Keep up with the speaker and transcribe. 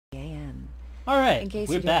Alright, case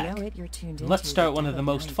we're you back. don't know it, you're tuned Let's into start the one of the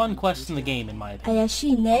most fun quests in the game, in my opinion.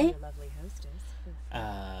 Ayashi ne?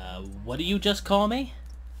 What do you just call me?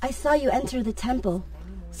 I saw you enter the temple.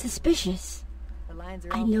 Suspicious.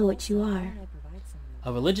 I know what you are.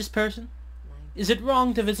 A religious person? Is it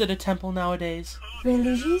wrong to visit a temple nowadays?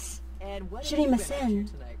 Religious?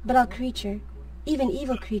 Shirimasen. But all creature, even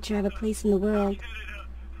evil creature, have a place in the world.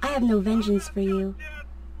 I have no vengeance for you.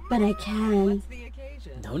 But I can.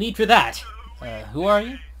 No need for that. Who are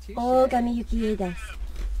you? Ogami Yukie desu.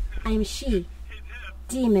 I am she,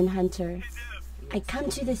 demon hunter. I come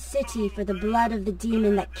to this city for the blood of the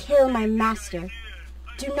demon that killed my master.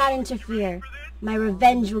 Do not interfere. My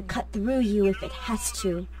revenge will cut through you if it has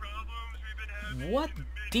to. What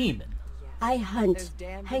demon? I hunt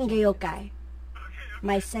Hengeyokai.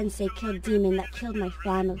 My sensei killed demon that killed my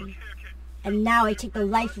family. And now I take the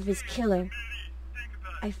life of his killer.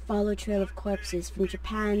 I follow trail of corpses from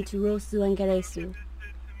Japan to Rosu and Geresu.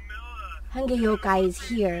 Hengeyokai is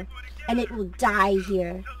here, and it will die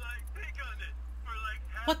here.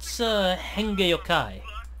 What's, Hengeyokai?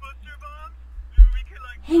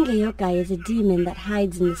 Hengeyokai is a demon that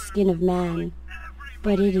hides in the skin of man.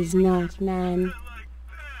 But it is not man.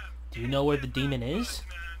 Do you know where the demon is?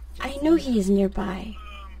 I know he is nearby.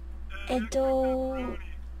 Edo...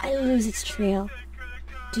 I lose its trail.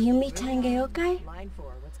 Do you meet Hengeyokai?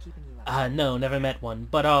 No, never met one,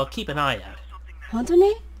 but I'll keep an eye out.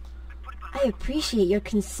 Hontone? I appreciate your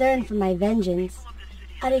concern for my vengeance.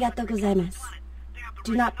 Arigatou gozaimasu.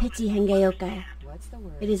 Do not pity Hengeyokai.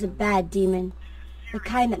 It is a bad demon. The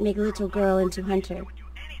kind that make little girl into hunter.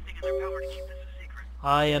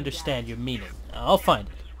 I understand your meaning. I'll find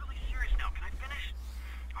it.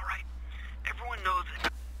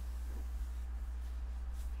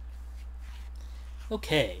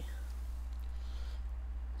 Okay.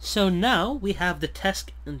 So now we have the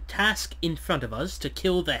task in front of us to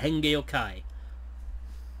kill the Hengeyokai.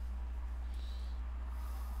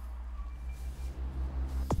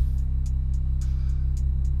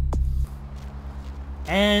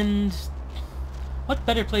 And what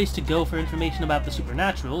better place to go for information about the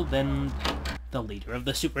supernatural than the leader of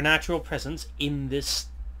the supernatural presence in this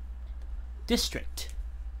district?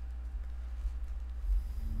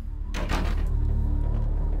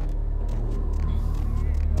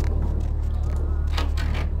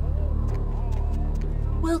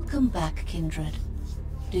 Welcome back, kindred.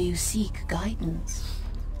 Do you seek guidance?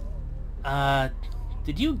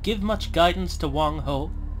 Did you give much guidance to Wang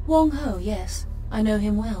Ho? Wang Ho, yes. I know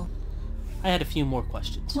him well. I had a few more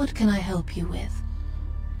questions. What can I help you with?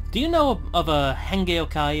 Do you know of a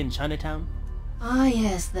Hengeyokai in Chinatown? Ah,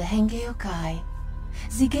 yes, the Hengeyokai.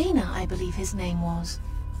 Zigena, I believe his name was.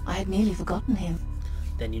 I had nearly forgotten him.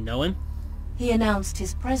 Then you know him? He announced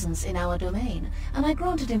his presence in our domain, and I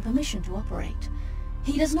granted him permission to operate.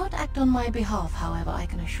 He does not act on my behalf, however, I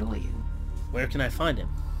can assure you. Where can I find him?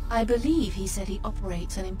 I believe he said he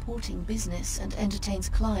operates an importing business and entertains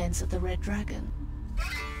clients at the Red Dragon.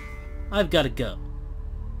 I've got to go.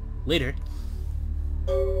 Later.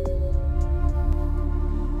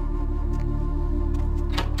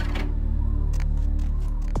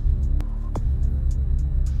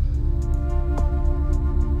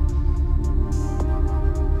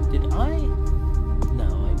 Did I?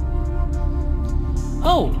 No,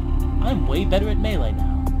 Oh! I'm way better at melee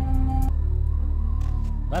now.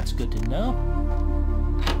 That's good to know.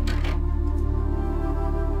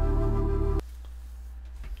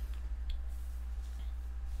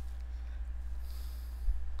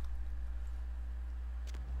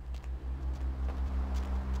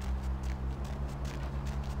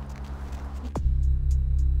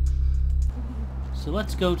 So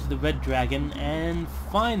let's go to the Red Dragon and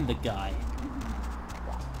find the guy.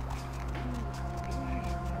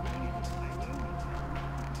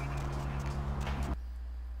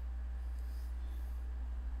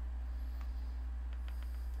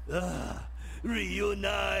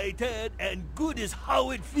 Reunited and good is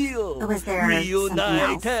how it feels. Was there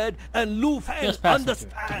Reunited and Lu Fan Just pass it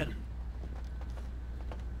through. understand.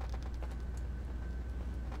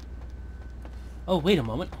 Oh, wait a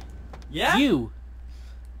moment. Yeah? You!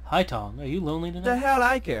 Hi, Tong. Are you lonely tonight? The hell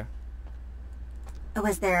I care.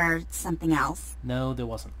 Was there something else? No, there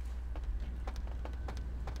wasn't.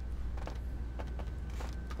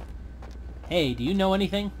 Hey, do you know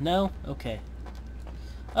anything? No? Okay.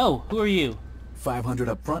 Oh, who are you? 500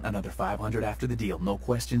 up front, another 500 after the deal. No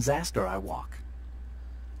questions asked or I walk.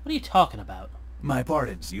 What are you talking about? My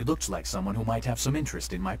pardons, you looked like someone who might have some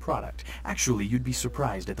interest in my product. Actually, you'd be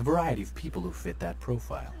surprised at the variety of people who fit that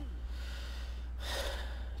profile.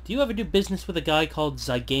 Do you ever do business with a guy called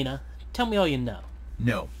Zygena? Tell me all you know.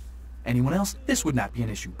 No. Anyone else, this would not be an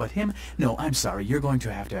issue, but him? No, I'm sorry, you're going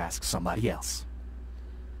to have to ask somebody else.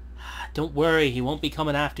 Don't worry, he won't be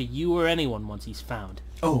coming after you or anyone once he's found.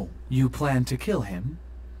 Oh, you plan to kill him?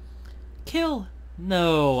 Kill?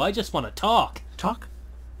 No, I just want to talk. Talk?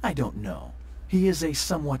 I don't know. He is a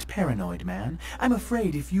somewhat paranoid man. I'm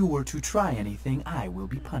afraid if you were to try anything, I will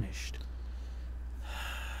be punished.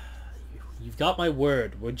 You've got my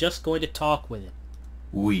word. We're just going to talk with him.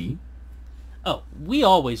 We? Oh, we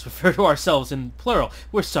always refer to ourselves in plural.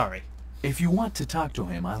 We're sorry. If you want to talk to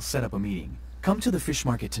him, I'll set up a meeting. Come to the fish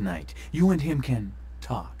market tonight. You and him can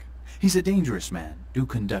talk. He's a dangerous man. Do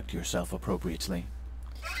conduct yourself appropriately.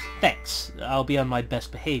 Thanks. I'll be on my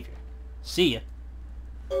best behavior. See ya.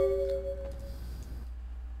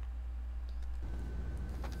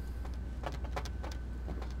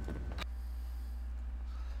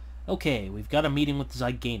 Okay, we've got a meeting with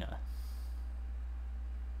Zygena.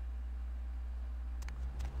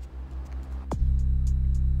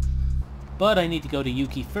 But I need to go to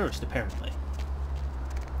Yuki first, apparently.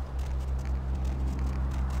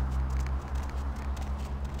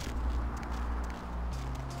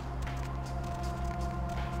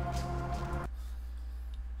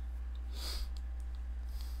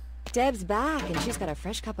 Deb's back, and she's got a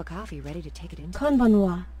fresh cup of coffee ready to take it into.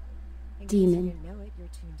 Konbanwa, demon.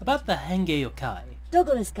 About the Henge Yokai.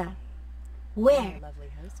 Dogo desu ka? Where?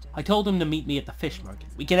 I told him to meet me at the fish market.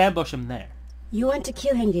 We can ambush him there. You want to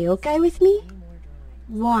kill Hengeyokai with me?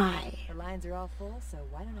 Why? The lines are all full, so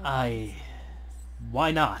why don't I...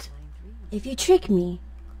 Why not? If you trick me,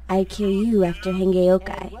 I kill you after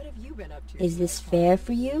Hengeyokai. What have you been up to? Is this fair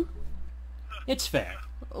for you? It's fair.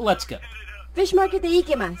 Let's go. Fish market de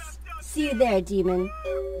ikemasu. See you there, demon.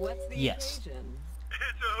 What's the Yes. occasion?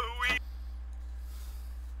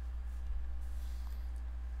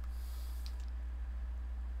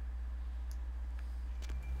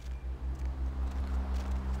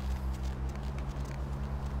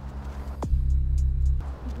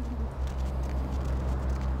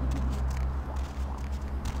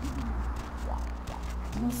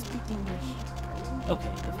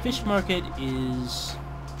 Okay, the fish market is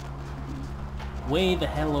way the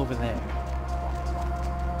hell over there.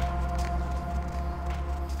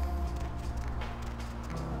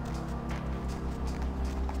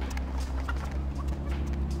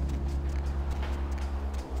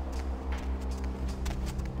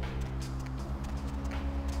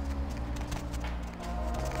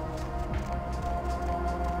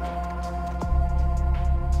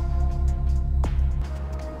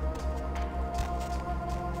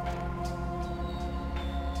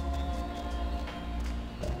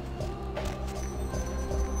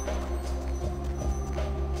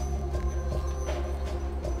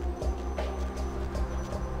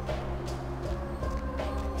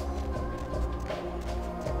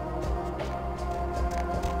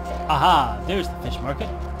 Aha, there's the fish market.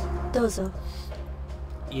 Dozo.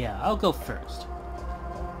 Yeah, I'll go first.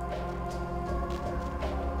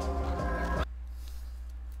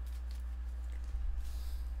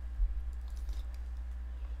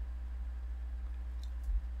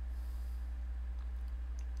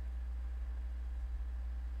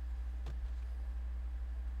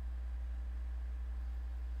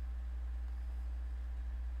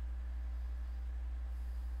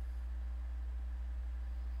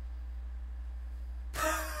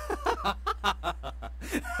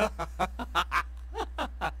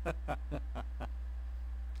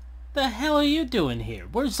 The hell are you doing here?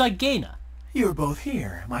 Where's Zygena? You're both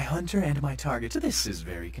here, my hunter and my target. This is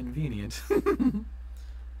very convenient.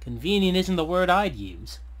 Convenient isn't the word I'd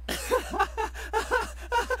use.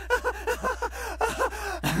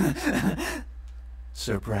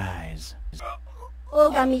 Surprise.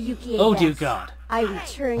 Ogami Yuki. Oh dear God. I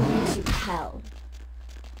return you to hell.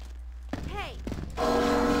 Hey!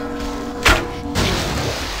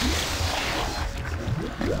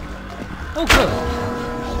 Oh good.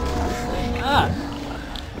 Ah.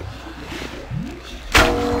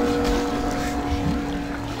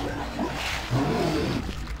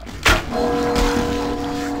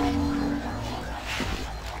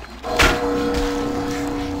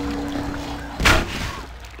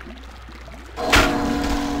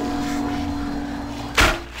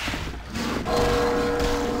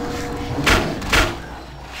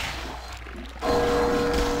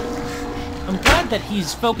 I'm glad that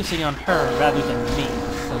he's focusing on her rather than me,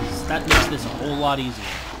 because that makes this a whole lot easier.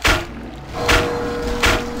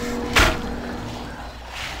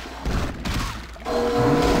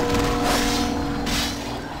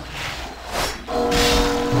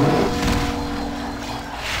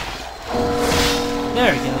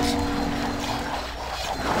 There he goes.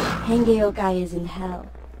 Hengeyokai is in hell.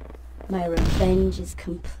 My revenge is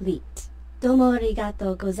complete. Domo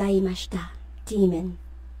arigato gozaimashita, demon.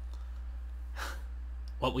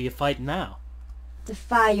 What will you fight now?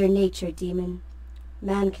 Defy your nature, demon.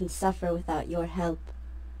 Man can suffer without your help.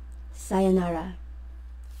 Sayonara.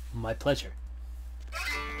 My pleasure.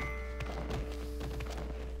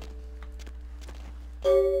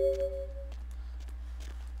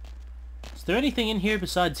 Is there anything in here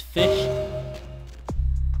besides fish?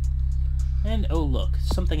 And oh look,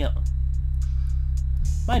 something else.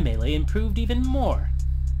 My melee improved even more.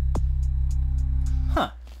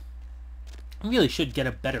 Huh. I really should get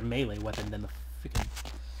a better melee weapon than the freaking...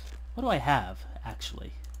 What do I have,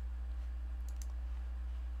 actually?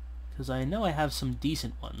 Because I know I have some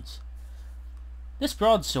decent ones. This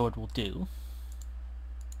broadsword will do.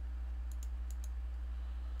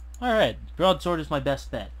 Alright, broadsword is my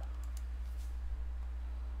best bet.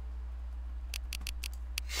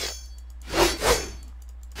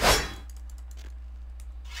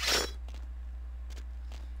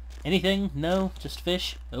 Anything? No? Just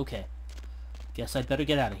fish? Okay. Guess I'd better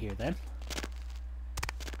get out of here then.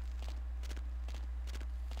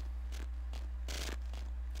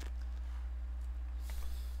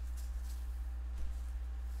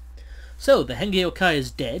 So, the Hengeyokai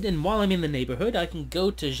is dead, and while I'm in the neighborhood, I can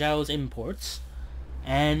go to Zhao's Imports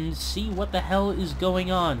and see what the hell is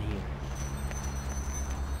going on here.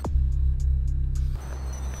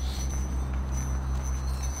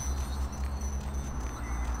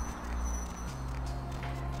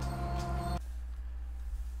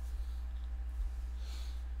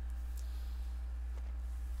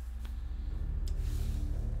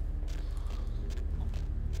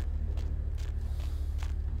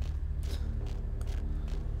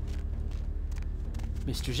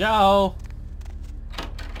 Mr. Zhao!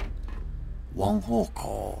 Wang Ho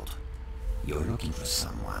called. You're looking for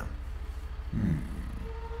someone.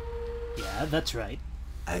 Yeah, that's right.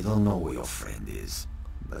 I don't know where your friend is,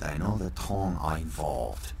 but I know the Tong are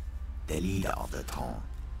involved. The leader of the Tong,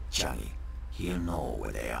 Johnny, he'll know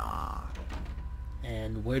where they are.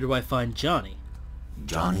 And where do I find Johnny?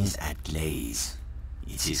 Johnny's at Glaze.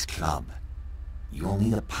 It's his club. You'll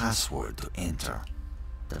need a password to enter.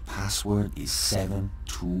 The password is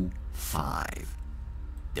 725.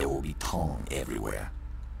 There will be Tong everywhere.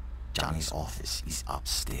 Johnny's office is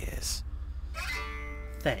upstairs.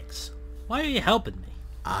 Thanks. Why are you helping me?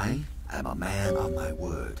 I am a man of my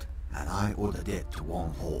word, and I owe the debt to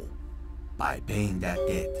Wang Ho. By paying that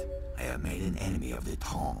debt, I have made an enemy of the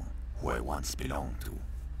Tong, who I once belonged to.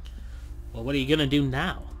 Well, what are you gonna do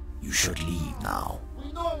now? You should leave now.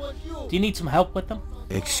 Do you need some help with them?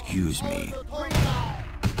 Excuse me.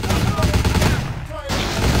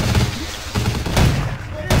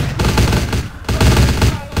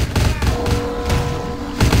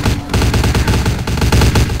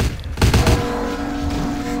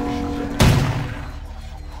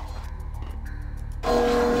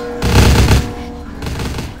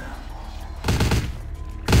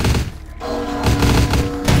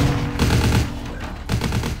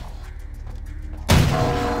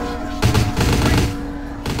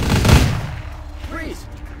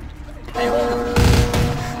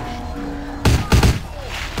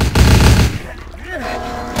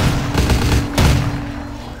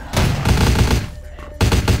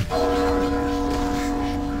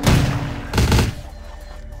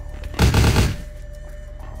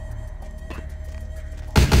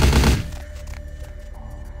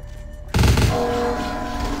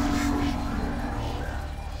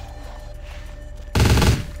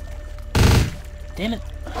 Damn it.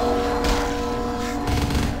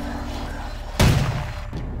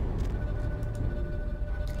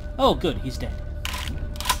 Oh, good, he's dead.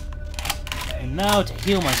 And now to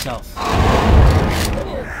heal myself.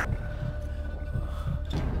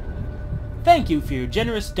 Thank you for your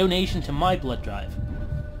generous donation to my blood drive.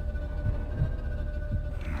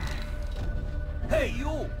 Hey,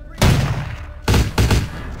 you!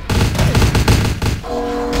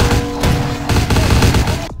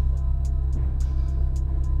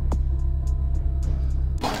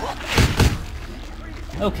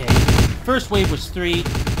 Okay, first wave was 3.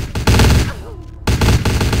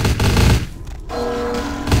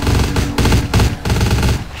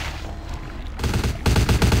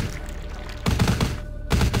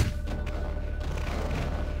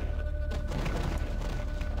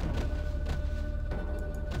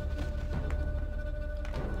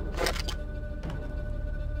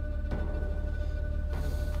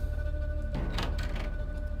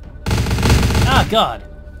 Ah, God!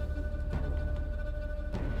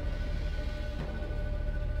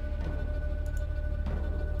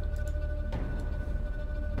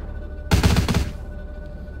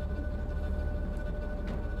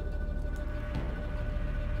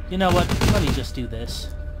 You know what? Let me just do this.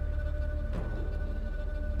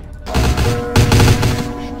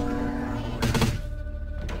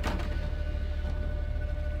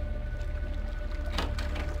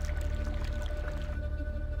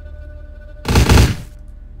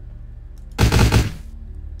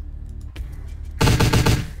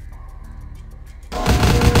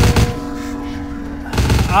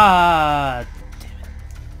 Ah, damn it.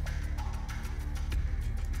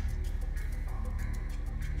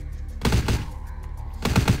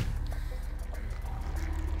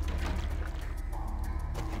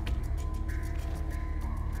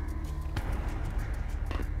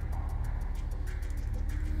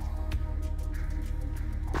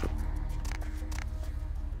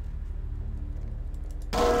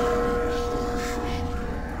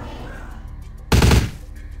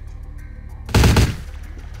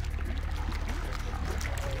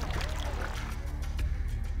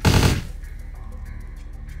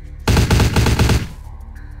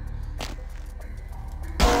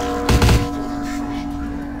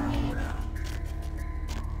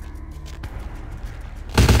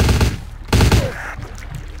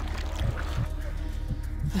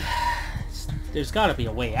 There's gotta be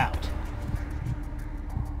a way out.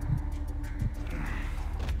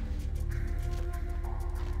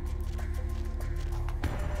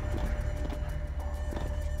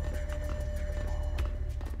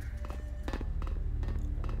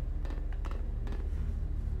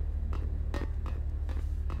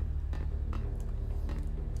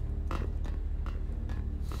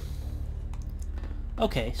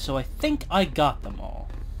 Okay, so I think I got them all.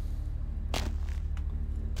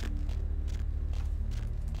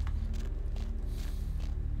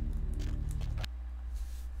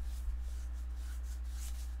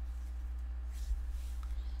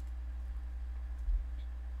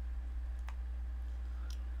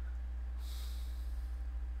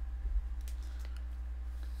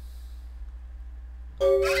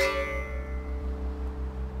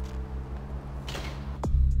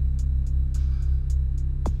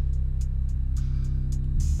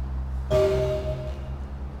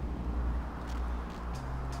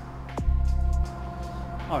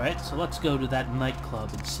 Alright, so let's go to that nightclub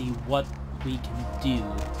and see what we can do.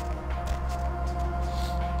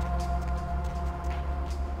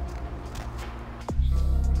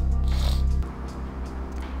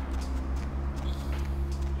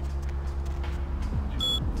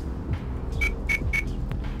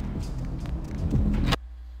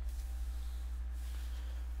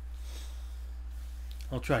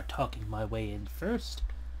 I'll try talking my way in first.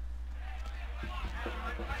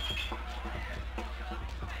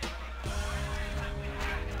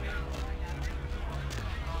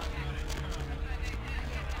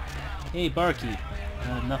 Hey, barkeep.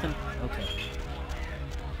 Nothing? Okay.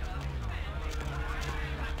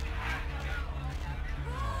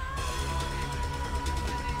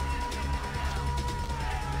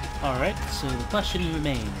 Alright, so the question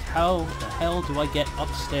remains, how the hell do I get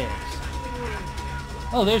upstairs?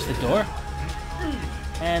 Oh, there's the door.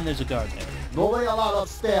 And there's a guard there. No way allowed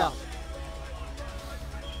upstairs.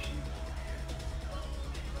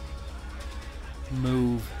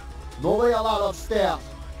 Move. No way allowed upstairs.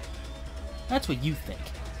 That's what you think.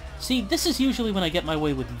 See, this is usually when I get my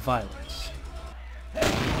way with violence.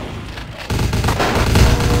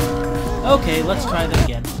 Okay, let's try that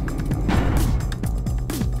again.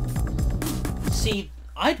 See,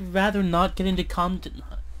 I'd rather not get into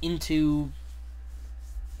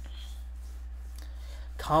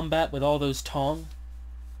combat with all those Tong.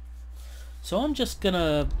 So I'm just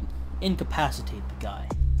gonna incapacitate the guy.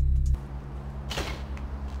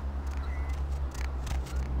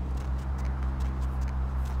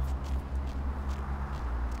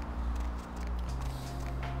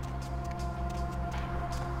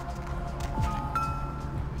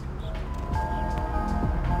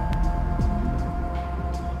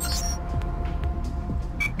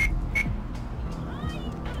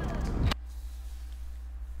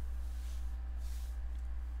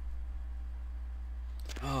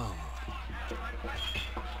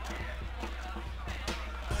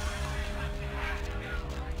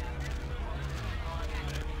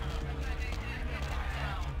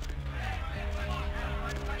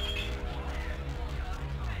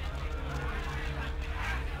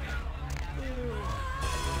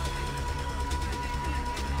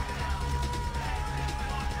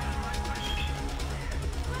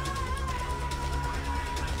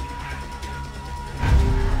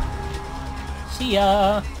 See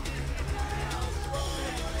ya!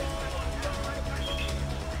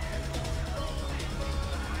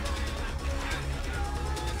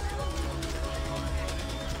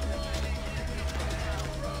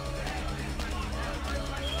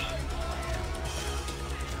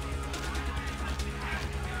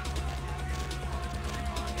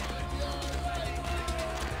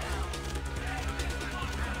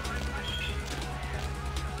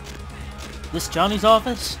 This Johnny's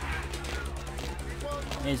office?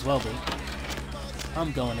 May as well be.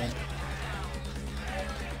 I'm going in.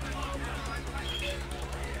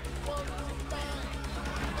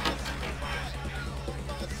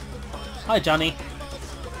 Hi, Johnny.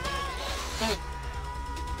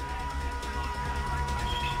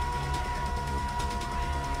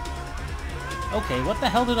 Okay, what the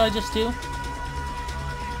hell did I just do?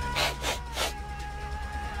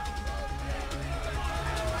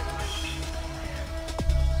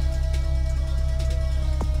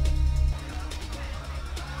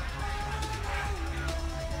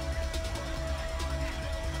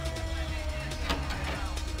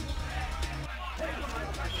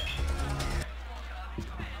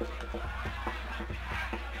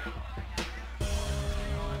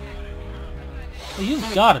 Well,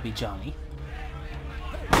 you've gotta be Johnny.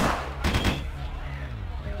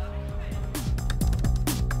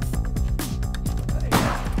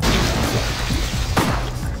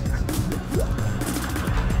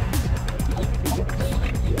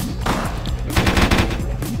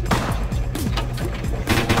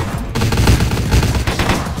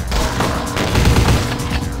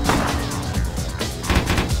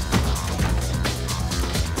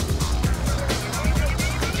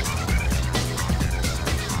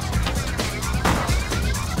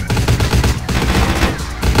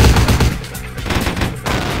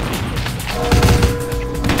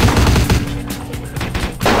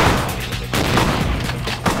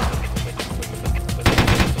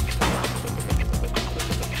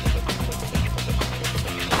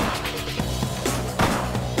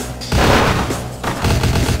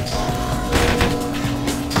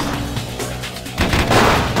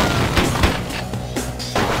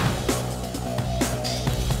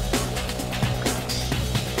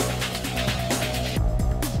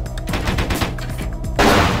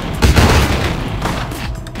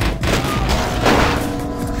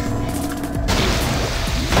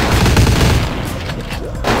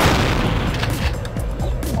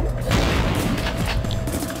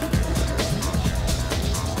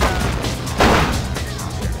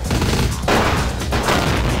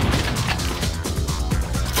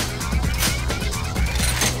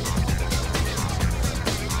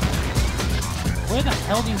 Where the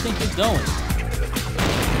hell do you think you're going?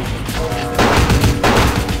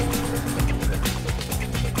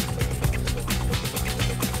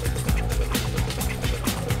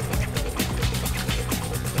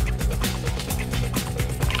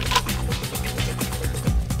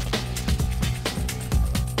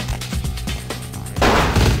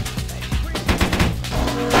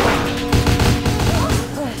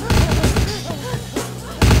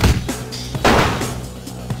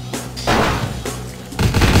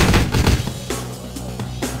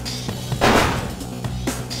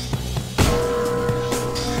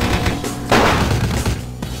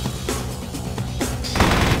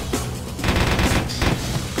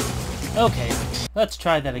 Okay, let's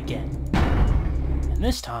try that again. And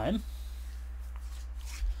this time,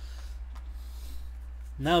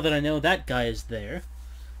 now that I know that guy is there,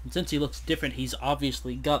 and since he looks different, he's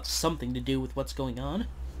obviously got something to do with what's going on.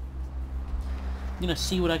 I'm gonna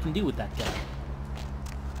see what I can do with that guy.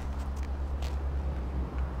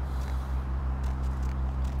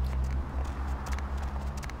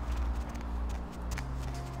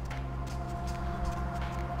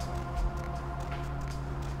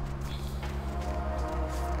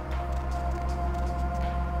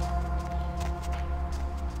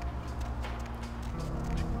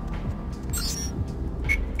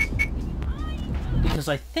 Because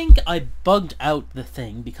I think I bugged out the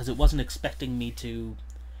thing because it wasn't expecting me to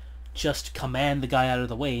just command the guy out of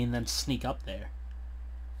the way and then sneak up there.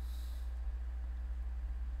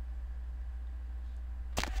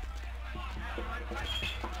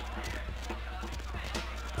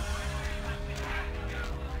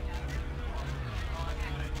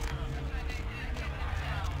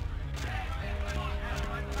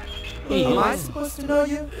 Hey, Am I supposed to know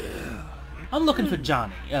you? I'm looking for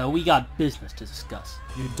Johnny. We got business to discuss.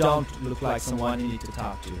 You don't look like someone you need to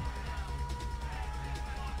talk to.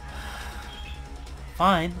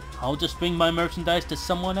 Fine, I'll just bring my merchandise to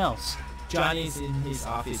someone else. Johnny's in his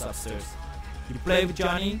office upstairs. You play with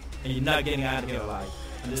Johnny, and you're not getting out of here alive.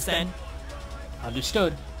 Understand?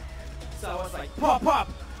 Understood. So I was like, pop, pop!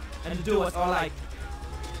 And the dude was all like,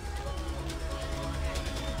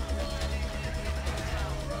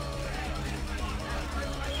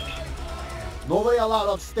 No way allowed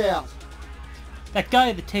upstairs. That guy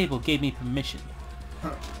at the table gave me permission.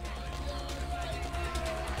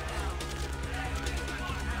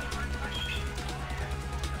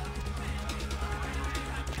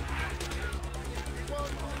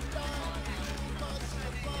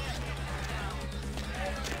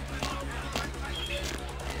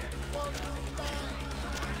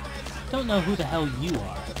 don't know who the hell you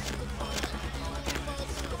are.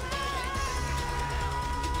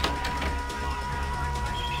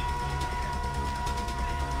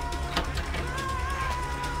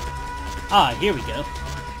 Ah, here we go.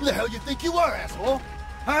 Who the hell you think you are, asshole?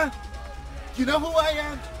 Huh? You know who I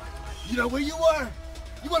am? You know where you are?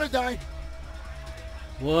 You wanna die?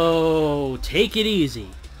 Whoa, take it easy.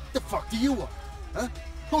 The fuck do you want? Huh?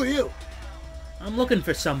 Who are you? I'm looking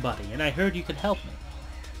for somebody, and I heard you could help me.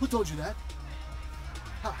 Who told you that?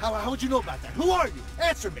 How would you know about that? Who are you?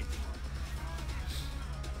 Answer me!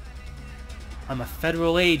 I'm a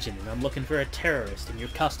federal agent, and I'm looking for a terrorist in your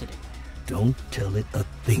custody. Don't tell it a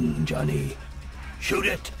thing, Johnny. Shoot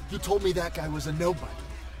it! You told me that guy was a nobody.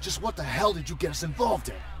 Just what the hell did you get us involved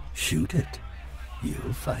in? Shoot it.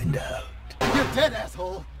 You'll find out. You're dead,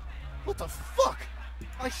 asshole! What the fuck?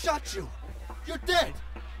 I shot you! You're dead!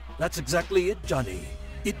 That's exactly it, Johnny.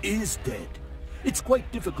 It is dead. It's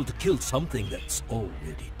quite difficult to kill something that's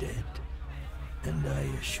already dead. And I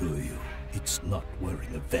assure you, it's not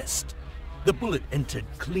wearing a vest. The bullet entered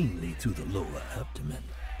cleanly through the lower abdomen.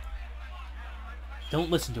 Don't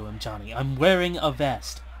listen to him, Johnny. I'm wearing a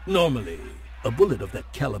vest. Normally, a bullet of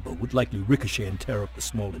that caliber would likely ricochet and tear up the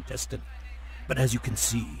small intestine. But as you can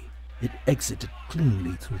see, it exited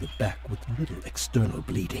cleanly through the back with little external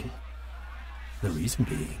bleeding. The reason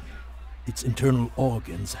being, its internal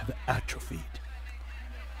organs have atrophied.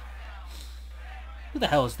 Who the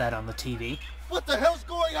hell is that on the TV? What the hell's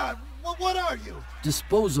going on? What are you?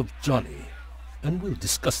 Dispose of Johnny, and we'll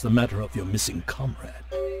discuss the matter of your missing comrade.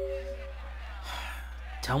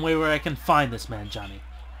 Tell me where I can find this man, Johnny.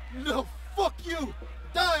 No, fuck you!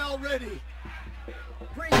 Die already!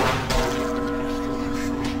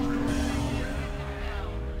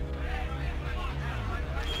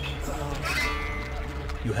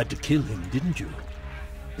 You had to kill him, didn't you?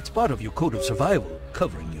 It's part of your code of survival,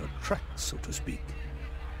 covering your tracks, so to speak.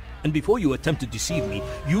 And before you attempt to deceive me,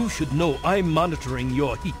 you should know I'm monitoring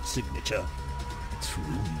your heat signature. It's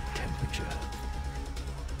room temperature.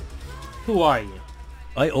 Who are you?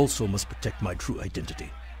 I also must protect my true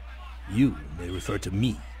identity. You may refer to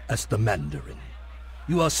me as the Mandarin.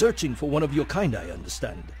 You are searching for one of your kind, I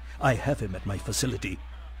understand. I have him at my facility.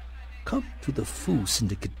 Come to the Fu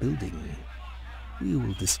Syndicate building. We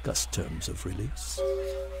will discuss terms of release.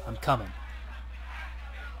 I'm coming.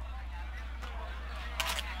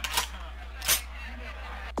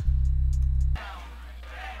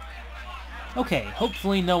 Okay,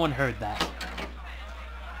 hopefully no one heard that.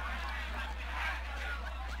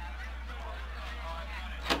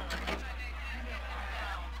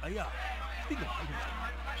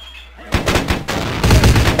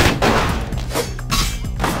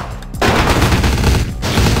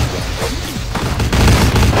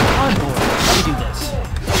 On board. Let me do this.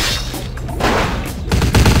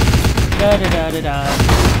 Da-da-da-da-da.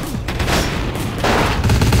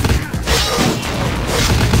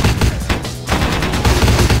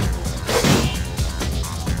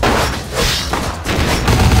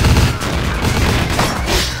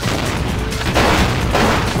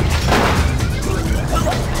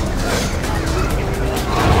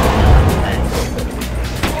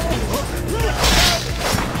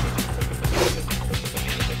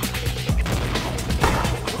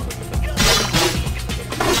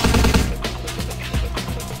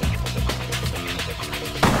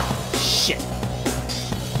 Shit.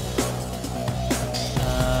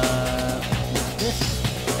 What's this?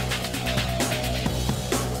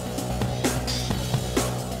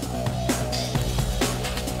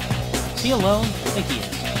 Is he alone? I think he is.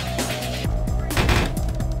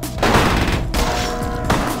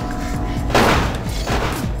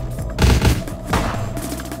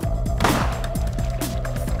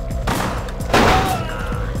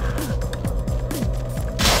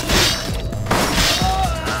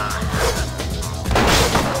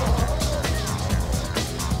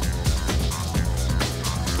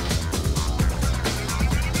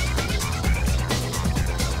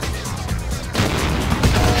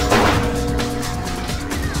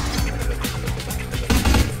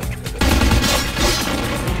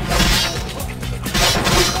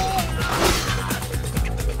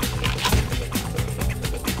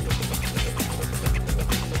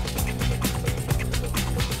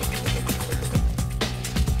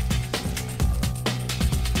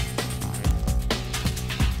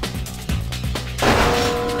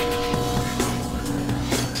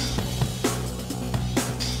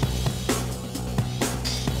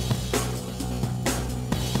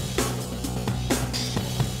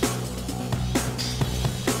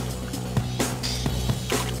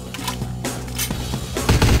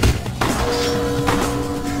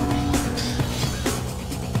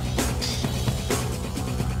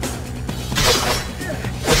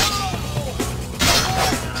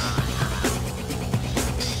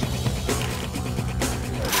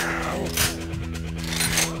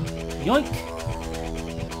 Yoink!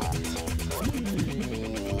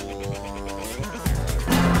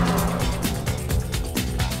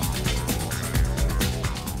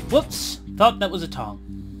 Whoops! Thought that was a tong.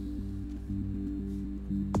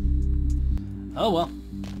 Oh well.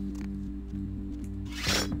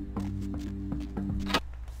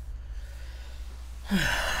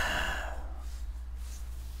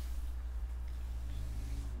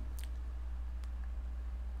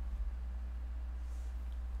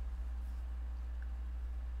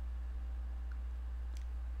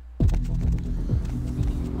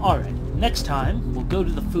 Alright, next time we'll go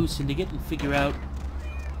to the Foo Syndicate and figure out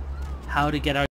how to get our